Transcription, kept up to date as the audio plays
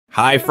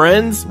Hi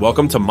friends,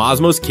 welcome to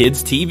Mosmos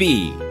Kids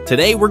TV.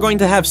 Today we're going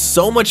to have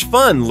so much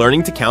fun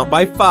learning to count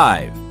by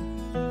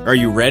 5. Are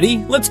you ready?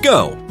 Let's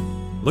go!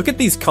 Look at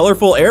these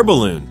colorful air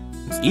balloons.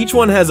 Each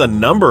one has a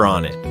number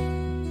on it.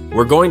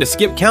 We're going to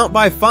skip count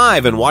by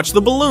 5 and watch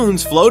the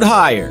balloons float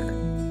higher.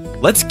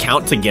 Let's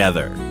count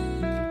together.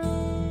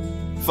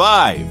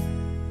 5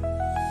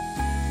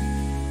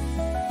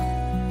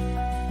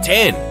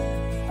 10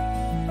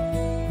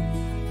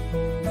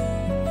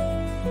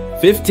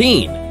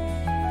 15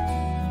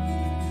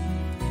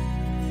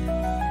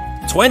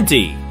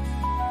 20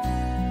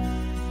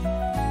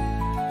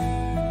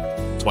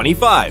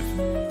 25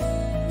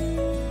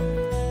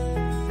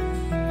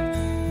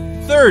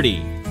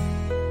 30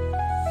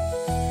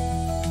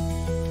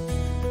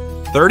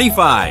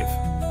 35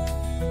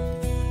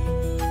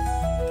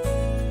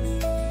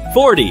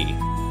 40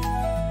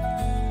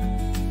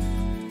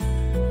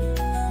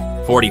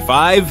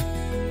 45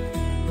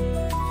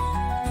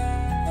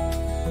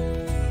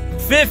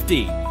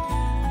 50.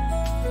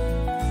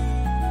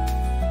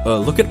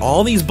 Look at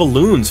all these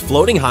balloons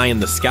floating high in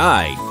the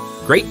sky.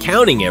 Great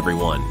counting,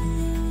 everyone.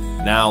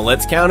 Now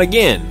let's count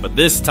again, but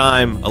this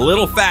time a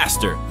little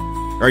faster.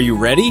 Are you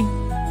ready?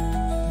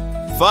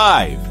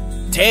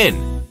 5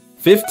 10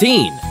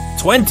 15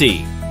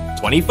 20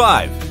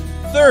 25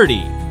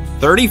 30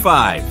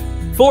 35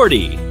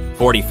 40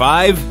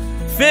 45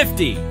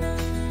 50.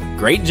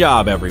 Great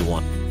job,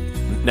 everyone.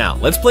 Now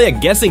let's play a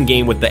guessing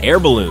game with the air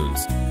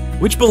balloons.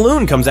 Which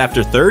balloon comes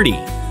after 30?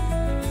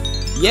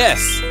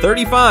 Yes,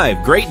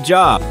 35. Great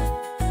job.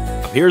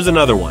 Here's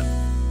another one.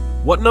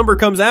 What number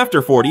comes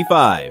after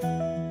 45?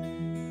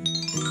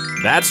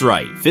 That's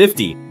right,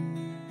 50.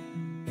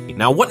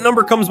 Now what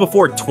number comes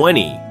before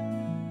 20?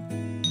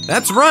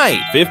 That's right,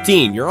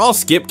 15. You're all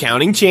skip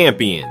counting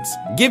champions.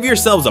 Give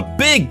yourselves a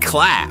big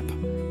clap.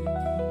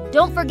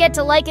 Don't forget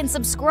to like and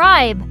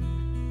subscribe.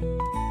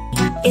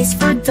 D is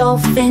for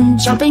dolphin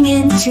jumping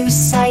into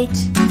sight.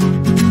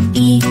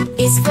 E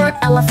is for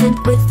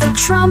elephant with the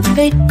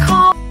trumpet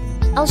call.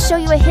 I'll show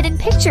you a hidden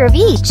picture of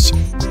each.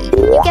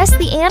 You guess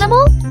the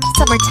animal?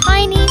 Some are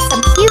tiny,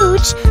 some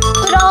huge,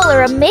 but all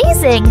are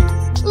amazing.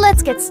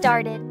 Let's get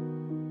started.